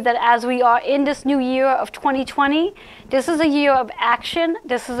believe that as we are in this new year of 2020, this is a year of action.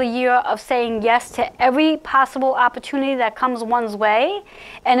 This is a year of saying yes to every possible opportunity that comes one's way.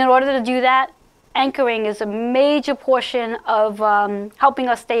 And in order to do that, anchoring is a major portion of helping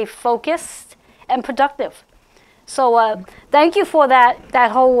us stay focused and productive. So thank you for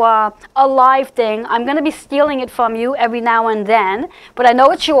that whole alive thing. I'm going to be stealing it from you every now and then, but I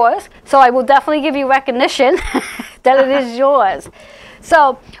know it's yours, so I will definitely give you recognition that it is yours.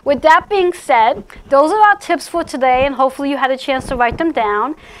 So with that being said, those are our tips for today, and hopefully you had a chance to write them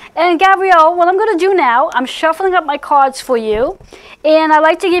down. And Gabrielle, what I'm going to do now, I'm shuffling up my cards for you, and I'd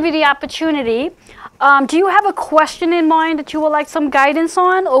like to give you the opportunity. Do you have a question in mind that you would like some guidance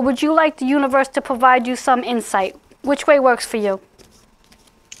on, or would you like the universe to provide you some insight? Which way works for you?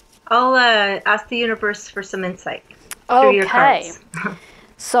 I'll ask the universe for some insight through your cards.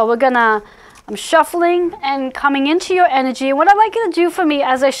 So I'm shuffling and coming into your energy. And what I'd like you to do for me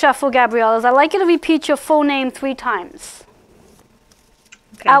as I shuffle, Gabrielle, is I'd like you to repeat your full name 3 times.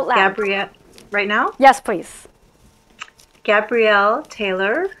 Okay. Out loud. Gabrielle, right now? Yes, please. Gabrielle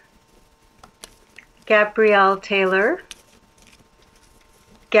Taylor. Gabrielle Taylor.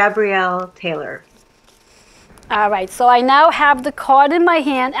 Gabrielle Taylor. All right, so I now have the card in my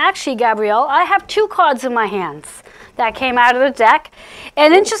hand. Actually, Gabrielle, I have 2 cards in my hands that came out of the deck.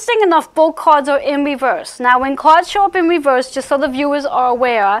 And interesting enough, both cards are in reverse. Now, when cards show up in reverse, just so the viewers are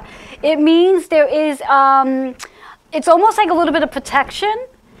aware, it means there is, it's almost like a little bit of protection.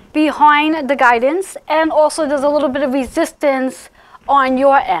 behind the guidance, and also there's a little bit of resistance on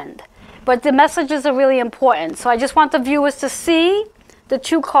your end. But the messages are really important. So I just want the viewers to see the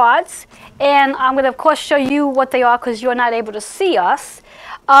two cards, and I'm going to, of course, show you what they are because you're not able to see us.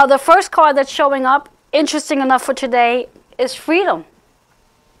 The first card that's showing up, interesting enough for today, is freedom.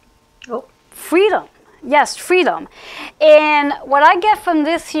 Oh. Freedom. Yes, freedom. And what I get from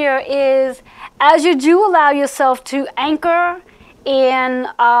this here is, as you do allow yourself to anchor and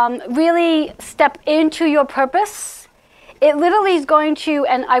really step into your purpose, it literally is going to,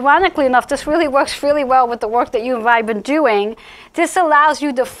 and ironically enough, this really works really well with the work that you and I have been doing. This allows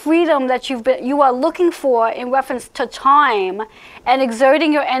you the freedom that you are looking for in reference to time and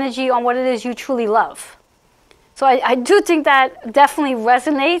exerting your energy on what it is you truly love. So I do think that definitely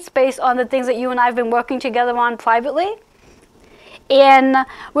resonates based on the things that you and I have been working together on privately. And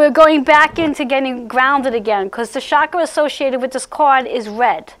we're going back into getting grounded again, because the chakra associated with this card is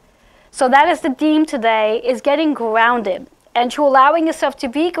red. So that is the theme today, is getting grounded and to allowing yourself to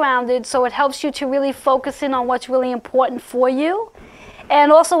be grounded, so it helps you to really focus in on what's really important for you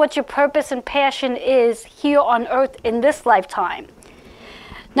and also what your purpose and passion is here on earth in this lifetime.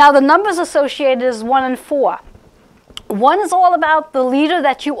 Now the numbers associated is 1 and 4. 1 is all about the leader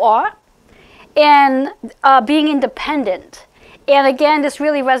that you are and being independent. And again, this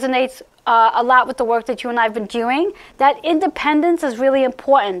really resonates a lot with the work that you and I have been doing. That independence is really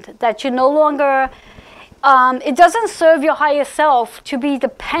important, that you no longer, it doesn't serve your higher self to be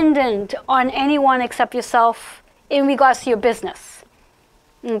dependent on anyone except yourself in regards to your business.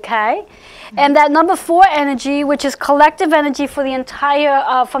 Okay? And that number 4 energy, which is collective energy for the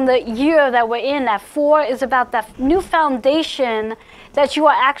entire, from the year that we're in, that 4 is about that new foundation that you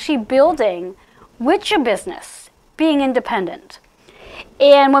are actually building with your business, being independent.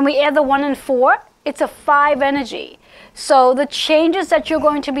 And when we add the 1 and 4, it's a 5 energy. So the changes that you're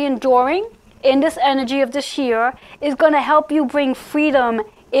going to be enduring in this energy of this year is going to help you bring freedom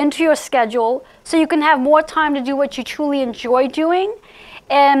into your schedule so you can have more time to do what you truly enjoy doing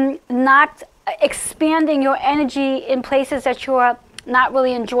and not expanding your energy in places that you're not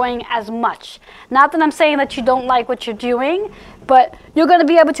really enjoying as much. Not that I'm saying that you don't like what you're doing, but you're going to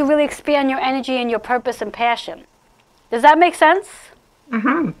be able to really expand your energy and your purpose and passion. Does that make sense?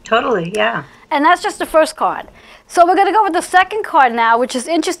 Totally, yeah. And that's just the first card. So we're going to go with the second card now, which is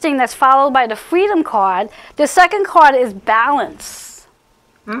interesting, that's followed by the freedom card. The second card is balance.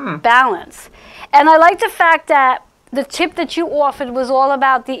 Balance. And I like the fact that the tip that you offered was all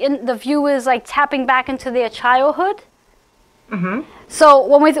about the viewers like tapping back into their childhood. So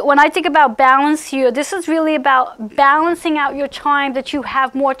when I think about balance here, this is really about balancing out your time, that you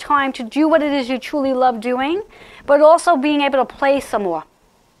have more time to do what it is you truly love doing, but also being able to play some more.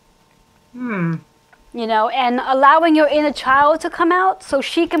 You know, and allowing your inner child to come out so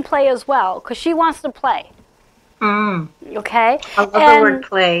she can play as well, because she wants to play. Okay? I love the word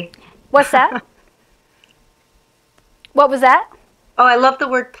play. What's that? What was that? Oh, I love the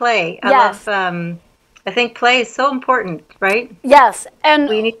word play. Yes. I think play is so important, right? Yes. And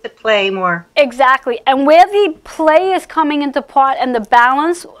we need to play more. Exactly. And where the play is coming into part and the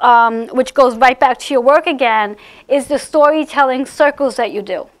balance, which goes right back to your work again, is the storytelling circles that you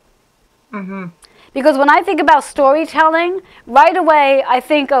do. Because when I think about storytelling, right away I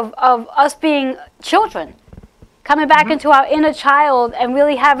think of us being children, coming back into our inner child and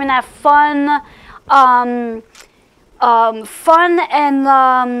really having that fun, and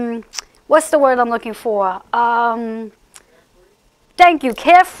what's the word I'm looking for? Thank you,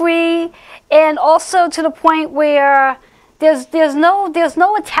 carefree, and also to the point where there's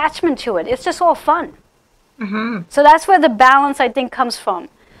no attachment to it. It's just all fun. So that's where the balance, I think, comes from.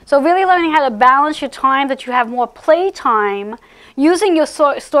 So really learning how to balance your time, that you have more play time, using your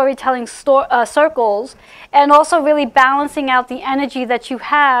storytelling circles, and also really balancing out the energy that you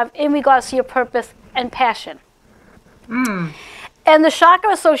have in regards to your purpose and passion. And the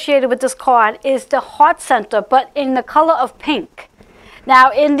chakra associated with this card is the heart center, but in the color of pink. Now,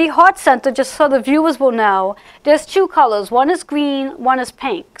 in the heart center, just so the viewers will know, there's 2 colors. One is green, one is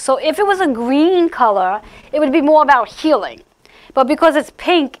pink. So if it was a green color, it would be more about healing. But because it's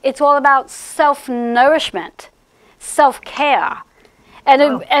pink, it's all about self-nourishment, self-care. And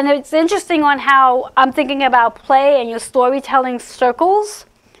it's interesting on how I'm thinking about play and your storytelling circles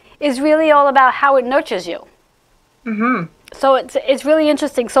is really all about how it nurtures you. So it's really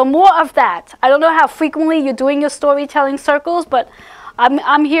interesting. So more of that. I don't know how frequently you're doing your storytelling circles, but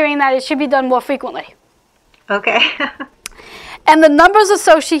I'm hearing that it should be done more frequently. Okay. And the numbers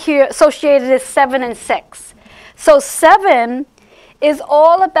associated is 7 and 6. So 7 is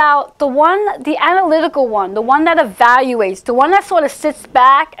all about the analytical one, the one that evaluates, the one that sort of sits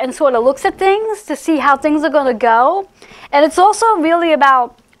back and sort of looks at things to see how things are going to go. And it's also really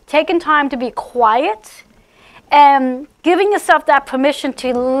about taking time to be quiet and giving yourself that permission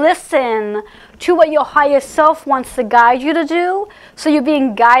to listen to what your higher self wants to guide you to do. So you're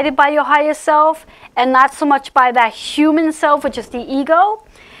being guided by your higher self and not so much by that human self, which is the ego.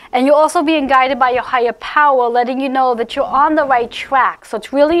 And you're also being guided by your higher power, letting you know that you're on the right track. So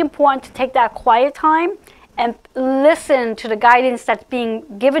it's really important to take that quiet time and listen to the guidance that's being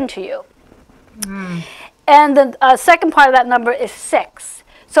given to you. And the second part of that number is 6.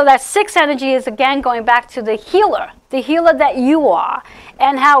 So that 6 energy is, again, going back to the healer that you are,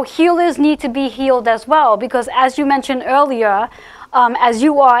 and how healers need to be healed as well. Because as you mentioned earlier, as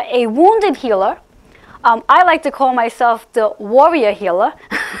you are a wounded healer, I like to call myself the warrior healer.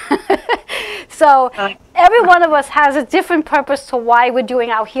 So every one of us has a different purpose to why we're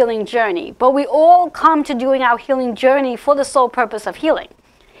doing our healing journey. But we all come to doing our healing journey for the sole purpose of healing.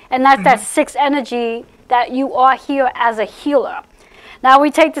 And that's that 6 energy that you are here as a healer. Now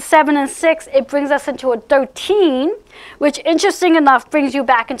we take the 7 and 6, it brings us into a 13, which, interesting enough, brings you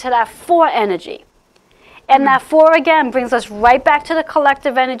back into that 4 energy. And that 4, again, brings us right back to the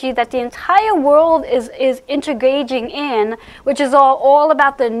collective energy that the entire world is integrating in, which is all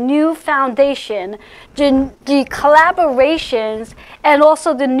about the new foundation, the collaborations, and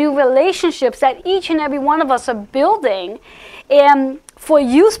also the new relationships that each and every one of us are building. And for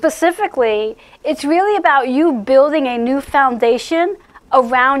you specifically, it's really about you building a new foundation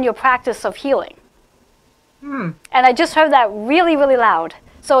around your practice of healing. And I just heard that really, really loud.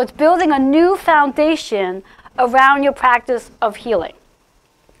 So it's building a new foundation around your practice of healing.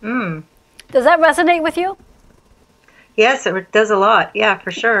 Does that resonate with you? Yes, it does a lot. Yeah,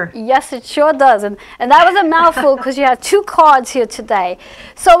 for sure. Yes, it sure does. And that was a mouthful because you had 2 cards here today.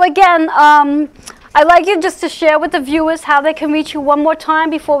 So again, I'd like you just to share with the viewers how they can reach you one more time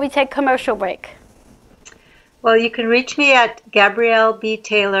before we take commercial break. Well, you can reach me at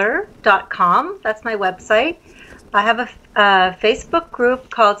GabrielleBTaylor.com. That's my website. I have a Facebook group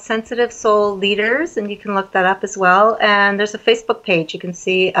called Sensitive Soul Leaders, and you can look that up as well. And there's a Facebook page. You can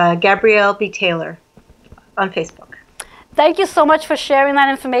see Gabrielle B. Taylor on Facebook. Thank you so much for sharing that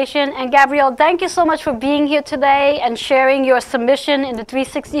information. And Gabrielle, thank you so much for being here today and sharing your submission in the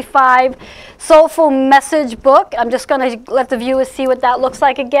 365 Soulful Message book. I'm just going to let the viewers see what that looks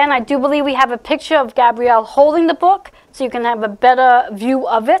like again. I do believe we have a picture of Gabrielle holding the book so you can have a better view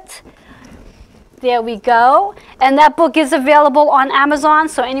of it. There we go. And that book is available on Amazon,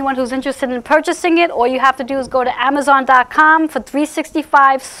 so anyone who's interested in purchasing it, all you have to do is go to Amazon.com for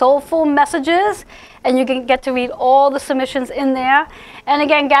 365 Soulful Messages, and you can get to read all the submissions in there. And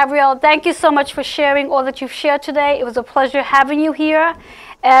again, Gabrielle, thank you so much for sharing all that you've shared today. It was a pleasure having you here.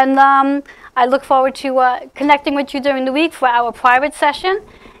 And I look forward to connecting with you during the week for our private session.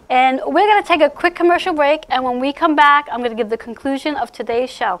 And we're going to take a quick commercial break, and when we come back, I'm going to give the conclusion of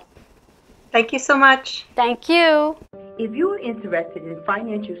today's show. Thank you so much. Thank you. If you are interested in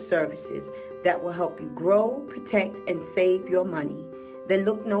financial services that will help you grow, protect, and save your money, then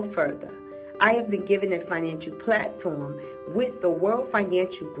look no further. I have been given a financial platform with the World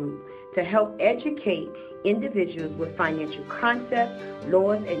Financial Group to help educate individuals with financial concepts,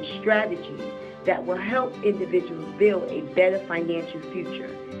 laws, and strategies that will help individuals build a better financial future.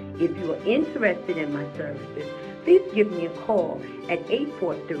 If you are interested in my services, please give me a call at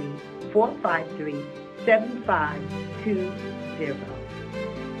 843-453-7520.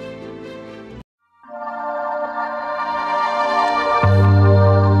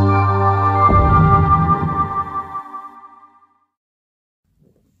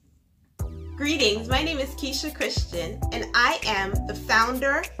 Greetings, my name is Keisha Christian, and I am the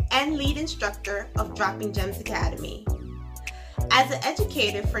founder and lead instructor of Dropping Gems Academy. As an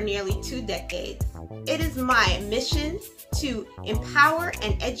educator for nearly 2 decades, it is my mission to empower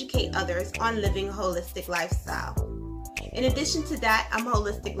and educate others on living a holistic lifestyle. In addition to that, I'm a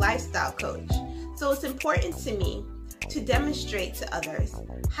holistic lifestyle coach, so it's important to me to demonstrate to others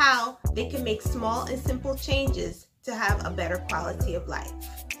how they can make small and simple changes to have a better quality of life.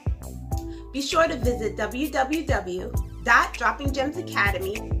 Be sure to visit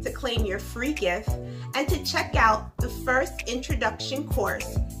www.droppinggemsacademy to claim your free gift and to check out the first introduction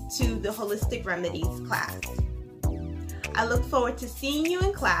course to the Holistic Remedies class. I look forward to seeing you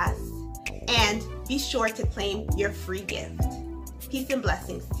in class, and be sure to claim your free gift. Peace and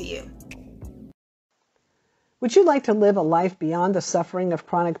blessings to you. Would you like to live a life beyond the suffering of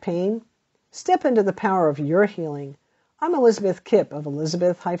chronic pain? Step into the power of your healing. I'm Elizabeth Kipp of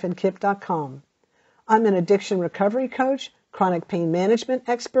Elizabeth-Kipp.com. I'm an addiction recovery coach, chronic pain management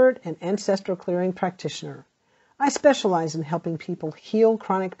expert, and ancestral clearing practitioner. I specialize in helping people heal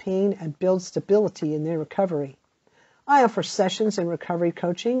chronic pain and build stability in their recovery. I offer sessions in recovery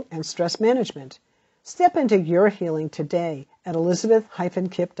coaching and stress management. Step into your healing today at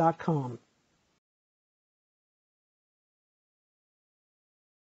elizabeth-kip.com.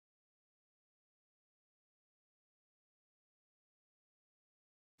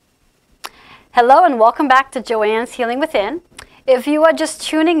 Hello and welcome back to Joanne's Healing Within. If you are just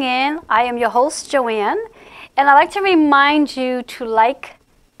tuning in, I am your host, Joanne, and I'd like to remind you to like,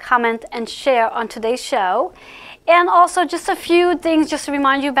 comment, and share on today's show. And also just a few things just to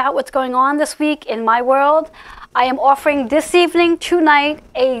remind you about what's going on this week in my world. I am offering this evening, tonight,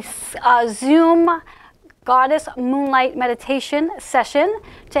 a Zoom Goddess Moonlight Meditation session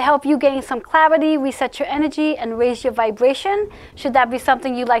to help you gain some clarity, reset your energy, and raise your vibration. Should that be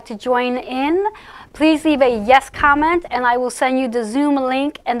something you'd like to join in, please leave a yes comment and I will send you the Zoom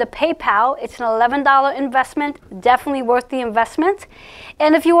link and the PayPal. It's an $11 investment, definitely worth the investment.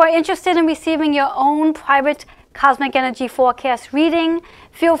 And if you are interested in receiving your own private cosmic energy forecast reading,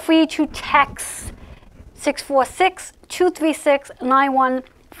 feel free to text 646-236-9155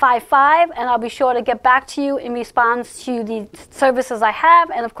 and I'll be sure to get back to you in response to the services I have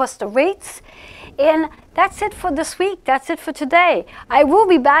and of course the rates. And that's it for this week. That's it for today. I will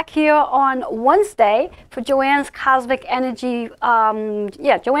be back here on Wednesday for Joanne's Cosmic Energy.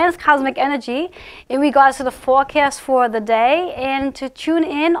 Joanne's Cosmic Energy in regards to the forecast for the day, and to tune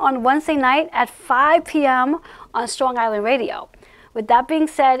in on Wednesday night at 5 p.m. on Strong Island Radio. With that being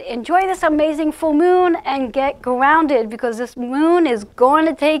said, enjoy this amazing full moon and get grounded because this moon is going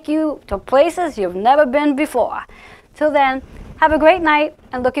to take you to places you've never been before. Till then, have a great night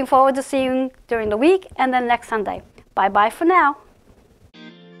and looking forward to seeing you during the week and then next Sunday. Bye-bye for now.